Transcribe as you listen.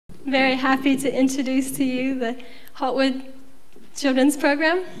very happy to introduce to you the Holtwood Children's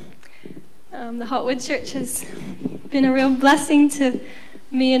Program. The Holtwood Church has been a real blessing to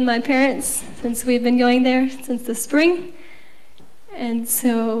me and my parents since we've been going there since the spring. And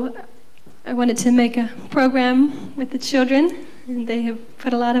so I wanted to make a program with the children, and they have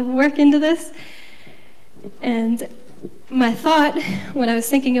put a lot of work into this. And my thought when I was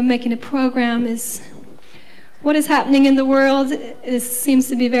thinking of making a program is, what is happening in the world seems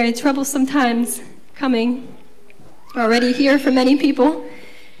to be very troublesome times coming, already here for many people.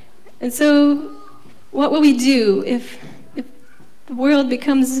 And so what will we do if the world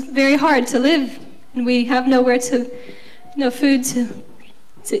becomes very hard to live and we have nowhere to, no food to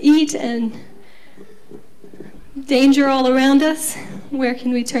eat and danger all around us? Where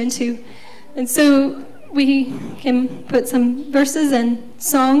can we turn to? And so we can put some verses and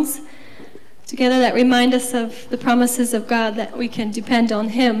songs together that remind us of the promises of God, that we can depend on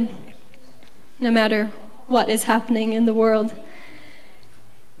Him no matter what is happening in the world.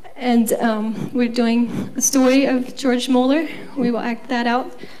 And we're doing a story of George Mueller. We will act that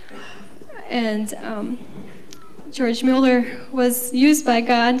out. And George Mueller was used by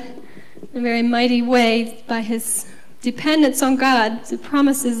God in a very mighty way by his dependence on God, the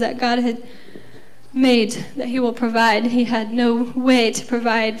promises that God had made that He will provide. He had no way to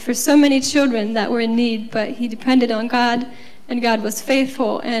provide for so many children that were in need, but he depended on God, and God was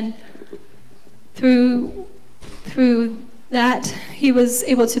faithful. And through that, he was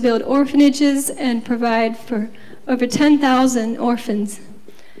able to build orphanages and provide for over 10,000 orphans.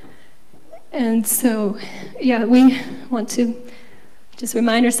 And so, yeah, we want to just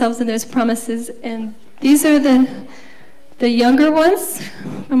remind ourselves of those promises. And these are the younger ones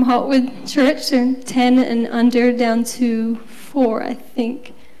from Holtwood Church, are 10 and under down to 4, I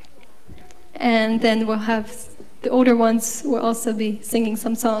think. And then we'll have the older ones will also be singing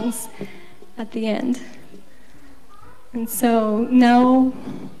some songs at the end. And so now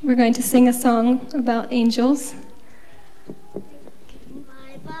we're going to sing a song about angels.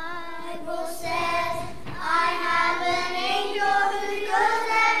 My Bible says I have an angel who goes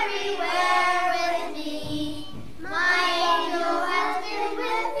everywhere with me. My angel has been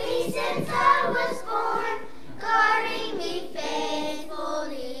with me since I was born, guarding me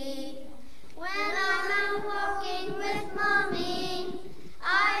faithfully. When I'm out walking with Mommy,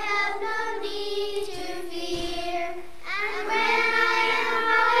 I have no need to fear. And when I am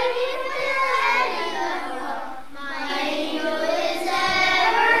riding with Daddy, my angel is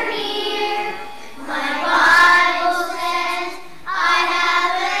ever near. My Bible says I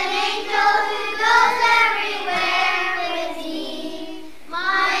have an angel who goes everywhere with me.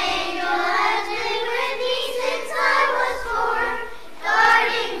 My angel has been with me since I was born,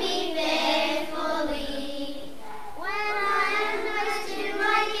 guarding me faithfully. When I am next to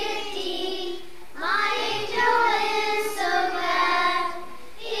my kitty, my angel is so glad.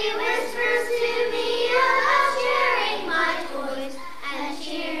 He whispers to me about sharing my toys and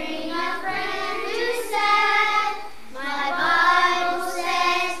cheering a friend who's sad. My Bible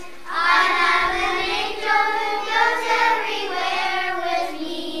says I have an angel who goes everywhere with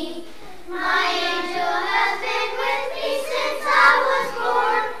me. My angel has been with me since I was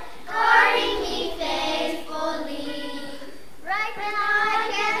born, guarding me faithfully. Right now I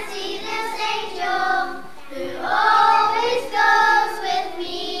can see this angel who always goes with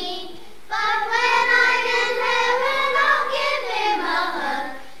me. But when I'm in heaven, I'll give him a hug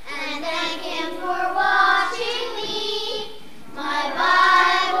and thank him for watching me. My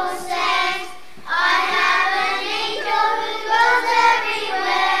Bible says I have an angel who goes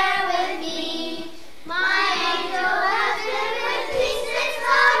everywhere with me. My angel has been with me since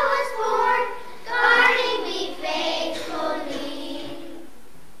I was born, guarding me faithfully.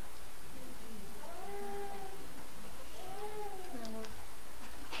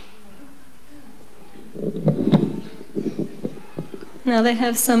 Now they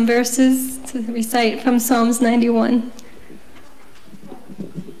have some verses to recite from Psalms 91.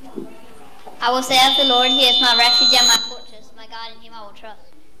 I will say of the Lord, He is my refuge and my fortress, my God, in Him I will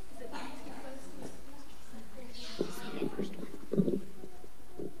trust.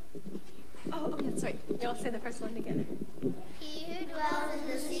 Oh, yeah, sorry. You'll say the first one together. He who dwells in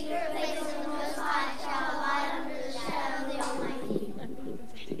the secret place of the Most High shall abide under the shadow of the Almighty.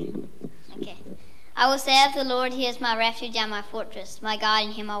 Okay. I will say of the Lord, He is my refuge and my fortress, my God,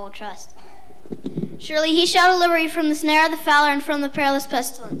 in Him I will trust. Surely He shall deliver you from the snare of the fowler and from the perilous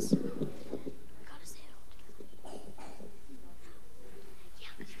pestilence.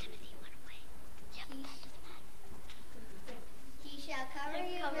 He shall cover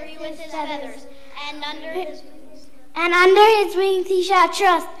you With His feathers, and under His wings and under his wings he shall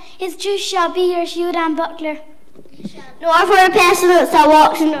trust. His truth shall be your shield and buckler. Nor for a pestilence that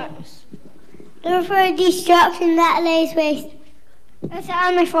walks in darkness, nor for a destruction that lays waste. I set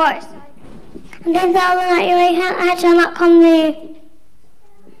on my forest, and 10,000 at your right hand, and it shall not come near you.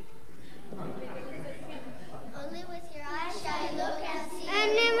 Only with your eyes shall you look and see.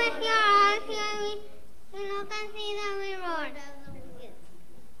 Only with your eyes shall you look and see that we roar.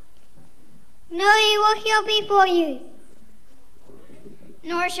 No evil shall befall you,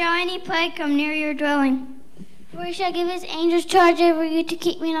 nor shall any plague come near your dwelling. For he shall give his angels charge over you to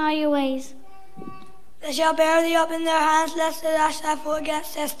keep me in all your ways. They shall bear thee up in their hands, lest thou dash thy foot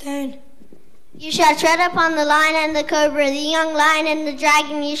against a stone. You shall tread upon the lion and the cobra, the young lion and the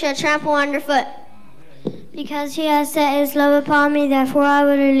dragon you shall trample underfoot. Because he has set his love upon me, therefore I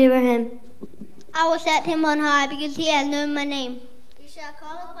will deliver him. I will set him on high, because he has known my name. You shall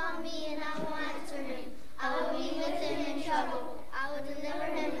call upon me, and I will answer him. I will be with him in trouble. I will deliver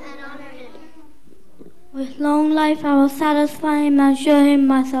him and honor him. With long life I will satisfy him and show him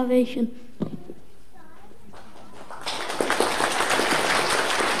my salvation.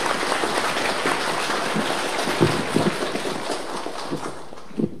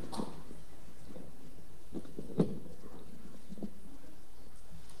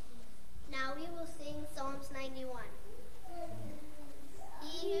 Now we will sing Psalms 91.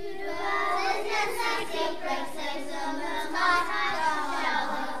 He who dwells in the secret places of the Most High shall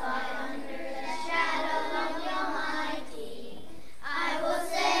abide under the shadow of the Almighty. I will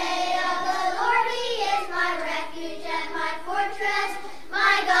say of the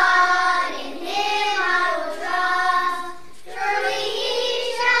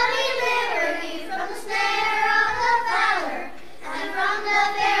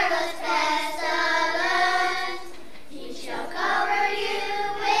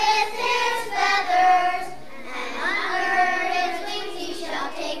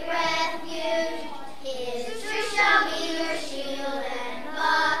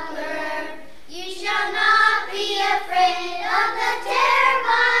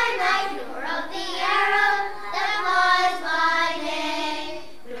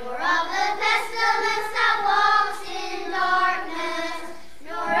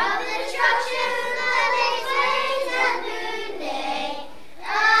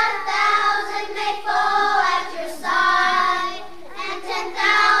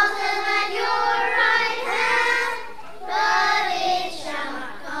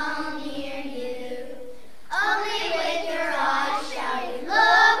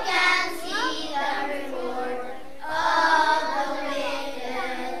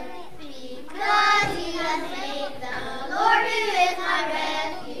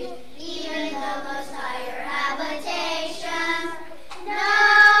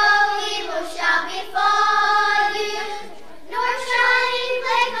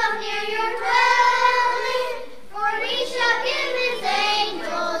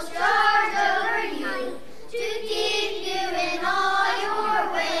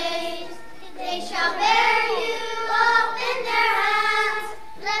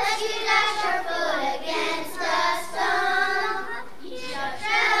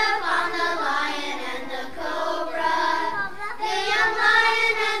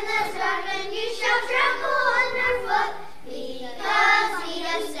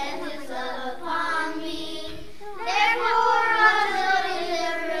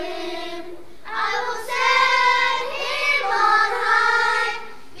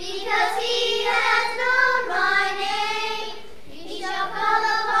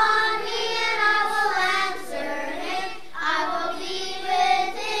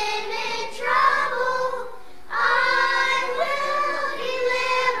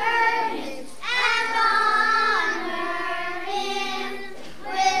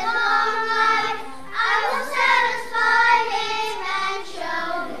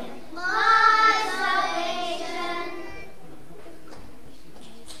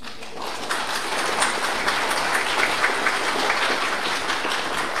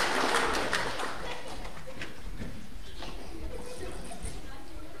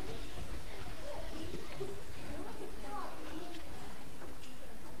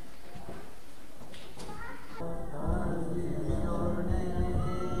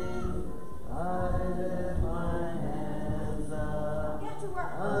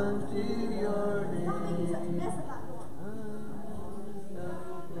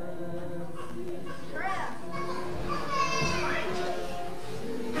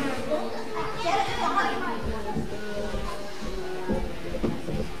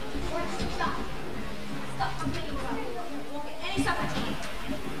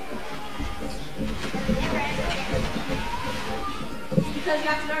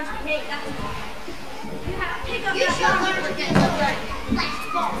learn to behave, that's all. Pick up You that should ball. learn to get the right. Let's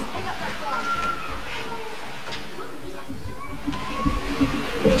go. Pick up that ball.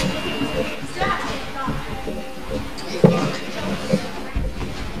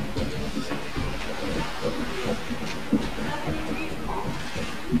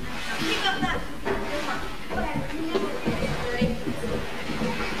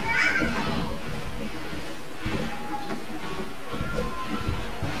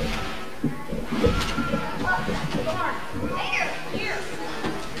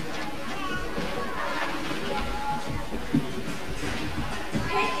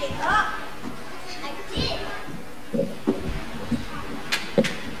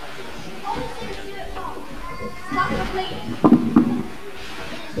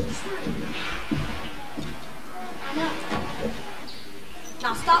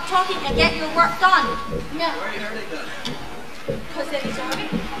 Now stop talking and get your work done. No. Why are you hurting them? Because they deserve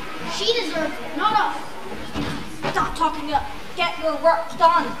it. She deserves it, not us. Stop talking up. Get your work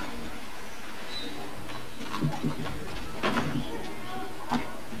done.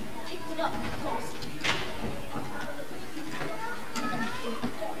 Pick it up, boss.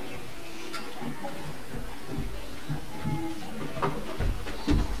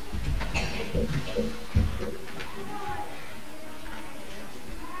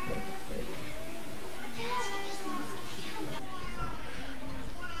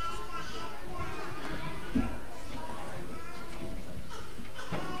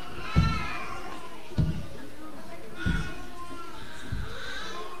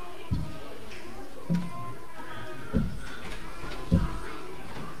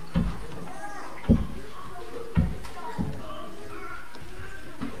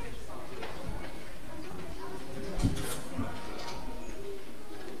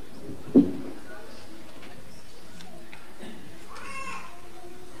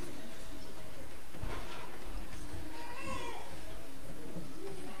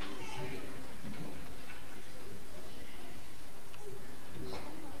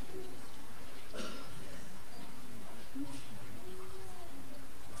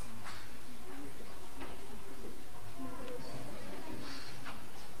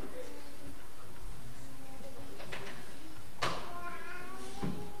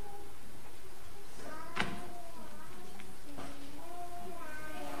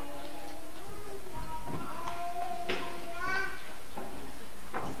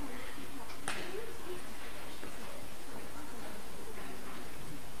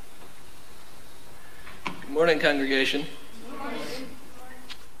 Good morning, congregation.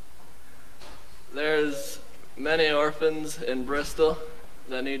 There's many orphans in Bristol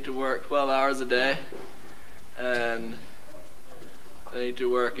that need to work 12 hours a day, and they need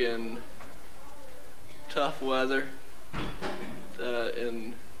to work in tough weather,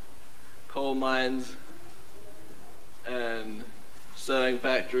 in coal mines and sewing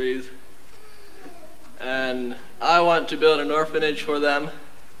factories. And I want to build an orphanage for them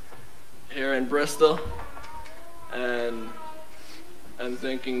here in Bristol, and I'm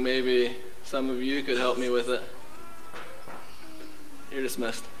thinking maybe some of you could help me with it. You're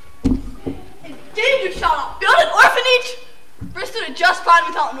dismissed. Did you shut up? Build an orphanage? Bristol did just fine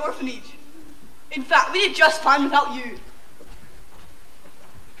without an orphanage. In fact, we did just fine without you.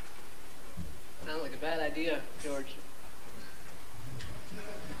 Sounds like a bad idea, George.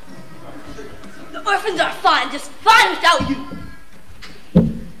 The orphans are fine, just fine without you.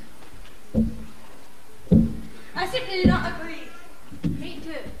 I simply do not agree. Me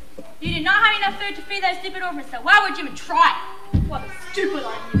too. You do not have enough food to feed those stupid orphans, so why would you even try? What a stupid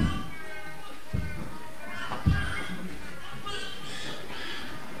idea.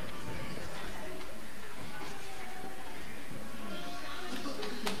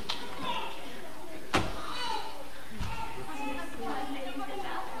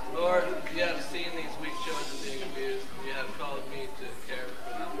 Lord, you have seen these weak children being abused. You have called me to care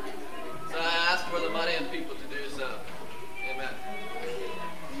for them. So I ask for the money and people to do so. Amen.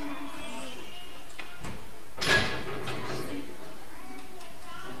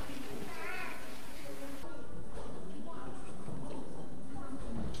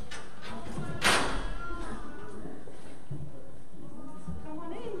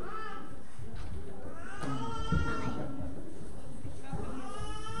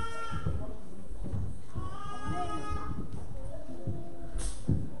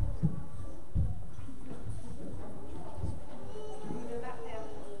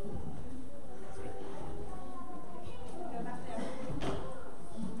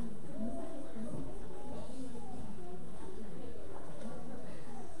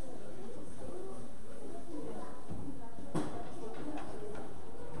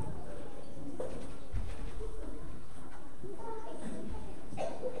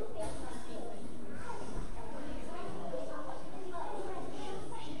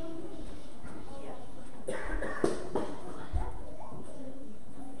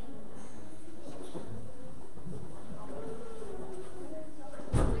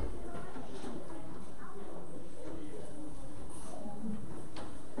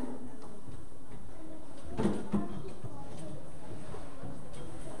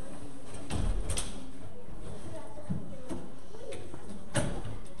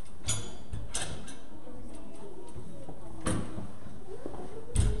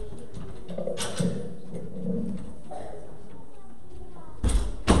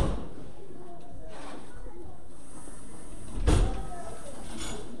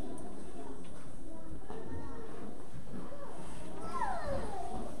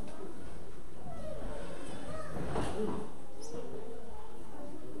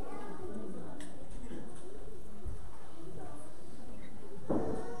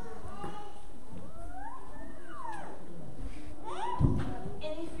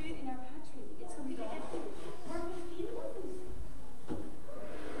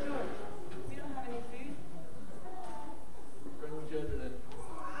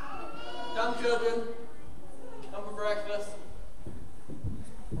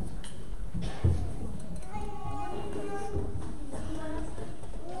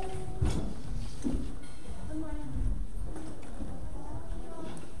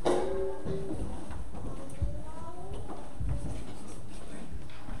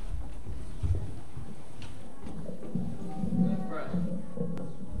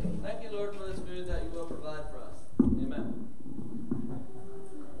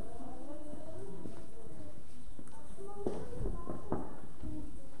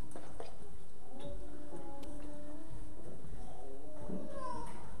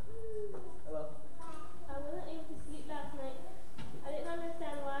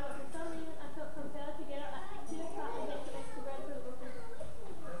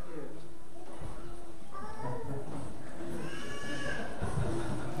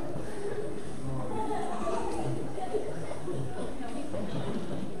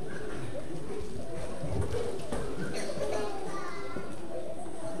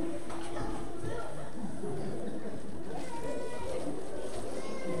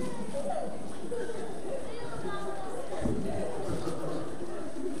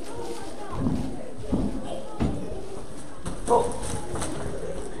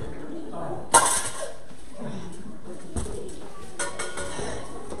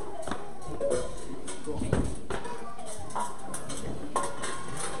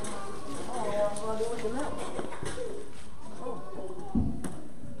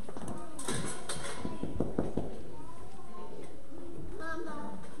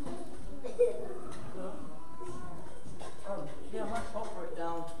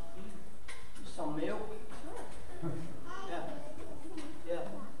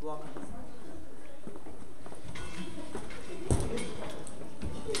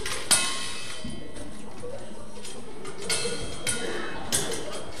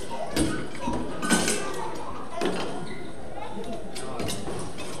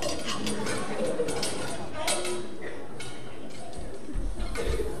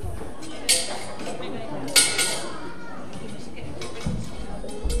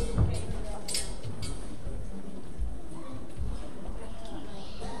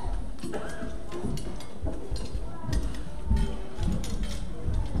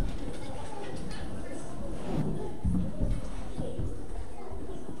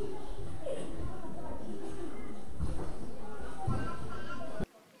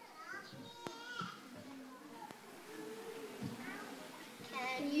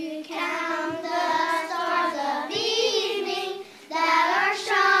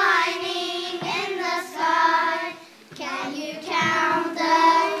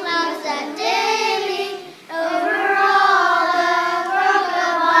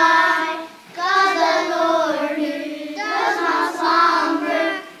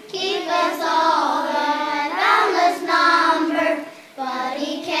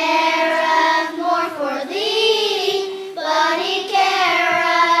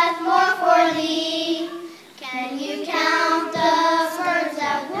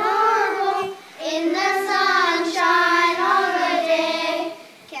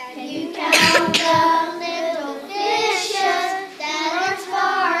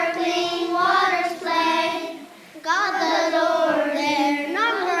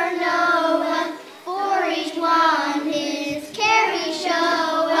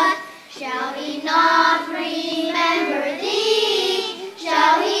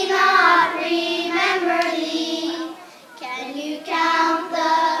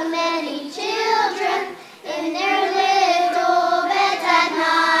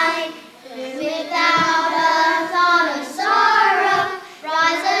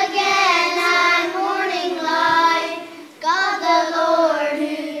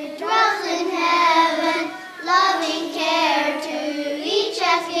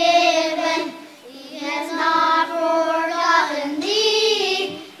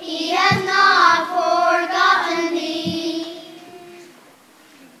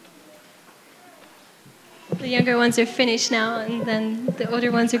 younger ones are finished now, and then the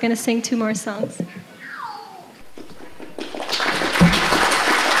older ones are going to sing 2 more songs.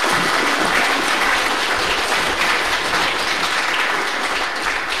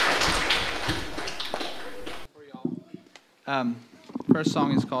 First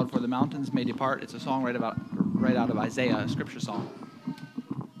song is called "For the Mountains May Depart." It's a song right out of Isaiah, a scripture song.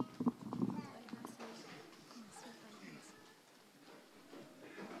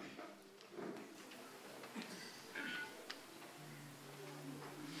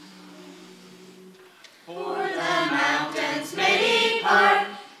 For the mountains may depart,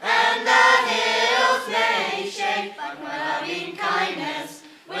 and the hills may shake, but my loving kindness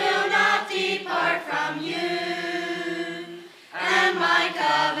will not depart from you. And my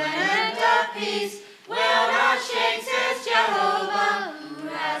covenant of peace will not shake, says Jehovah, who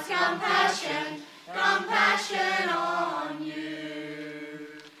has compassion on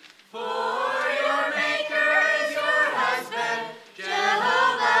you. For your Maker is your husband,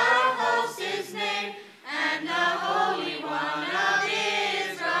 Jehovah hosts his name, and the Holy One of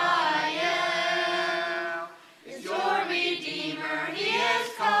Israel is your Redeemer. He is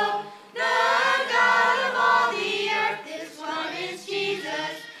called the God of all the earth. This one is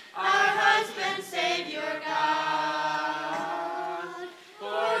Jesus, our husband, Savior God.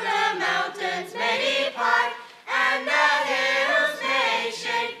 For the mountains may depart, and the hills may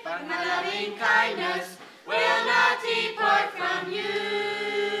shake, but my loving kindness will not depart from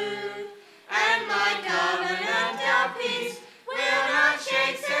you. And my covenant of peace will not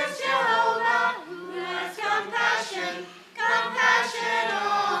shake, says Jehovah, who has compassion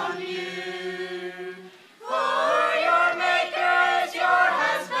on you. For your Maker is your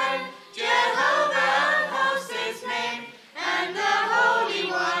husband, Jehovah hosts his name, and the Holy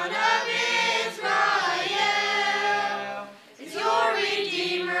One of Israel is your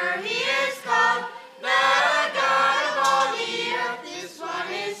Redeemer. He is called the God of all the earth. This one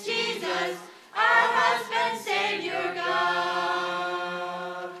is Jesus, our husband, Savior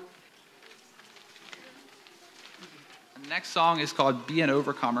God. The next song is called "Be an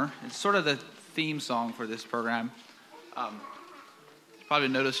Overcomer." It's sort of the theme song for this program. You probably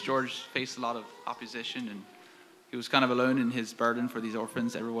noticed George faced a lot of opposition, and he was kind of alone in his burden for these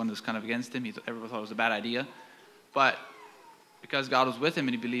orphans. Everyone was kind of against him. Everyone thought it was a bad idea. But because God was with him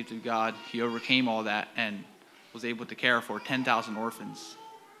and he believed in God, he overcame all that and was able to care for 10,000 orphans,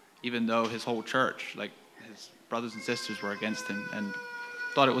 even though his whole church, like his brothers and sisters, were against him and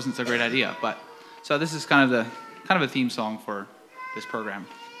thought it wasn't a great idea. But so this is kind of a theme song for this program,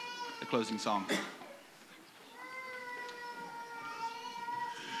 the closing song.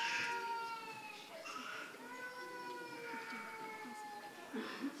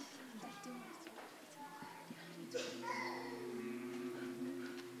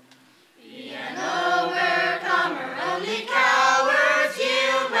 Be an overcomer, only cowards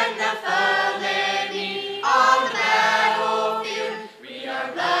yield when the foe they meet on the battlefield. We are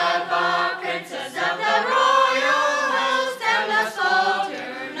blood-bought princes of the royal host, and must falter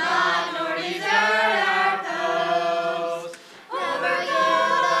not, nor desert our post. Overthrow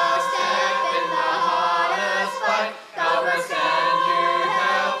the step in the hottest fight, God will send you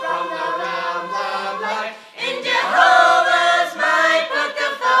help from the realms of light. In Jehovah's might, put the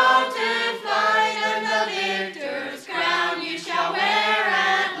foe to flight, and the victor's crown you shall wear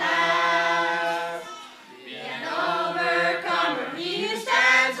at last. Be an overcomer, he who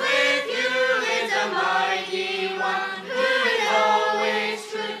stands with you is a mighty one, who is always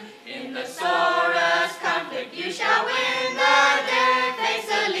true. In the sorest conflict you shall win the day, face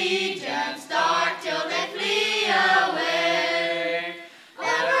allegiance dark till they flee away.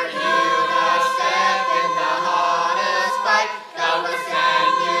 Never yield a step in the hottest fight, God will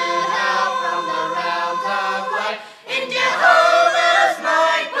send you help from the realms of light. In Jehovah's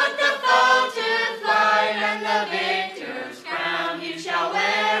might, put the foe to flight, and the victor's crown you shall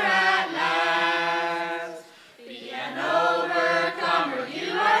wear at last. Be an overcomer, you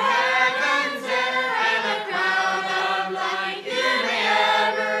are heaven's heir, and a crown of light you may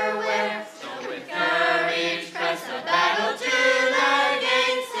ever wear. So with courage press the battle to the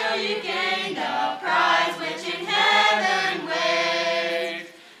gates, till you gain the prize which in heaven waits.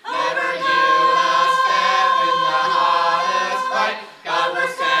 Never yield a step in the hottest fight, God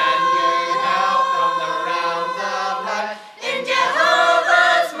will send you help from the realms of light. In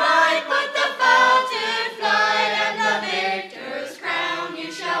Jehovah's might, put the foe to flight, and the victor's crown you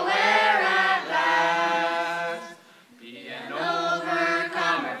shall wear at last. Be an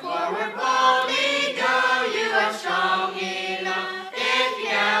overcomer, forward boldly go, you are strong enough, if you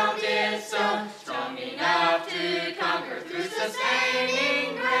count it so, strong enough to conquer through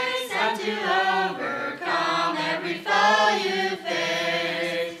sustaining grace, and to overcome you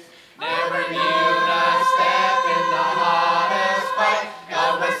face. Never knew